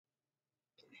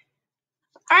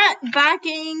All right,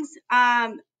 Vikings.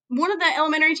 One of the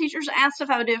elementary teachers asked if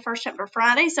I would do a first chapter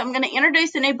Friday, so I'm going to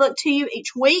introduce a new book to you each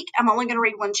week. I'm only going to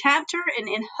read one chapter, and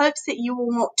in hopes that you will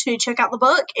want to check out the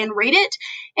book and read it,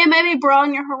 and maybe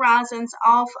broaden your horizons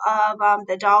off of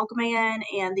the Dog Man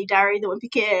and the Diary of the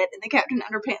Wimpy Kid and the Captain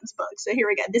Underpants book. So here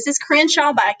we go. This is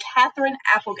Crenshaw by Catherine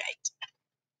Applegate.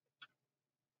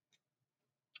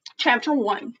 Chapter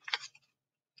 1.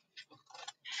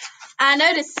 I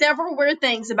noticed several weird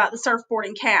things about the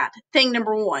surfboarding cat. Thing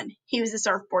number 1, he was a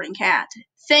surfboarding cat.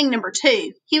 Thing number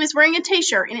 2, he was wearing a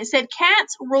t-shirt and it said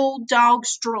cats rule,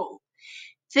 dogs drool.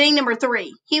 Thing number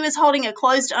 3, he was holding a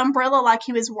closed umbrella like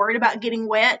he was worried about getting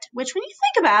wet, which when you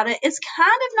think about it, is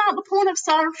kind of not the point of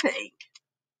surfing.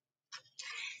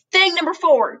 Thing number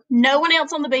 4, no one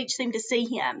else on the beach seemed to see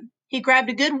him. He grabbed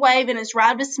a good wave and his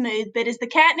ride was smooth, but as the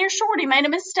cat near shore, he made a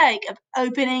mistake of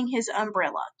opening his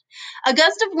umbrella. A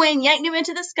gust of wind yanked him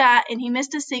into the sky, and he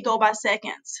missed a seagull by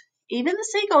seconds. Even the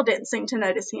seagull didn't seem to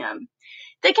notice him.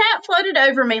 The cat floated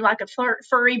over me like a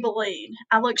furry balloon.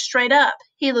 I looked straight up.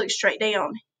 He looked straight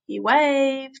down. He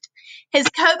waved. His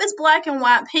coat was black and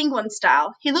white penguin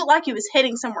style. He looked like he was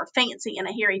heading somewhere fancy in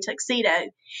a hairy tuxedo.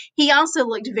 He also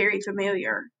looked very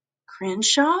familiar.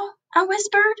 Crenshaw? I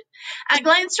whispered. I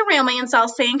glanced around me and saw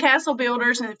sandcastle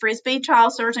builders and frisbee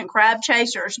tossers and crab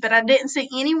chasers, but I didn't see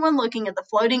anyone looking at the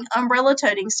floating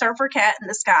umbrella-toting surfer cat in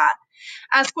the sky.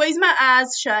 I squeezed my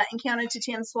eyes shut and counted to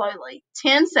 10 slowly.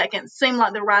 10 seconds seemed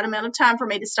like the right amount of time for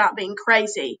me to stop being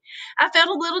crazy. I felt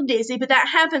a little dizzy, but that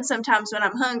happens sometimes when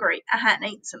I'm hungry. I hadn't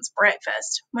eaten since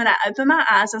breakfast. When I opened my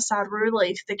eyes, I sighed with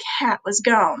relief. The cat was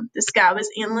gone. The sky was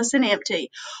endless and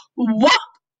empty. Whop!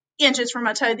 Inches from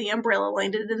my toe, the umbrella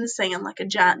landed in the sand like a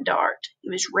giant dart.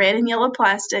 It was red and yellow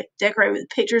plastic, decorated with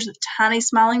pictures of tiny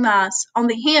smiling mice. On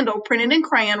the handle, printed in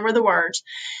crayon, were the words,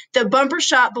 "The bumper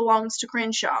shop belongs to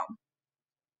Crenshaw."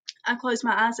 I closed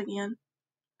my eyes again.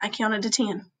 I counted to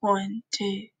 10. 1,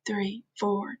 2, 3,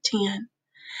 4, 10.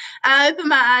 I opened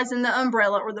my eyes and the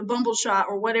umbrella or the bumble shot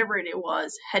or whatever it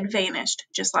was had vanished,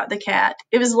 just like the cat.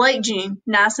 It was late June,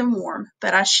 nice and warm,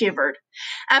 but I shivered.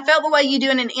 I felt the way you do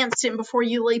in an instant before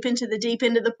you leap into the deep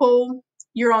end of the pool.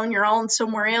 You're on your own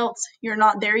somewhere else. You're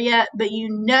not there yet, but you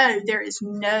know there is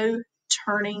no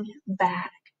turning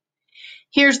back.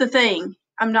 Here's the thing.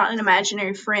 I'm not an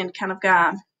imaginary friend kind of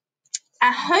guy.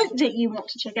 I hope that you want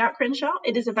to check out Crenshaw.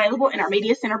 It is available in our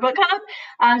Media Center Book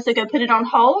Hub. So go put it on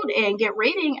hold and get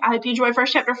reading. I hope you enjoy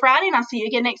First Chapter Friday, and I'll see you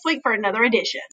again next week for another edition.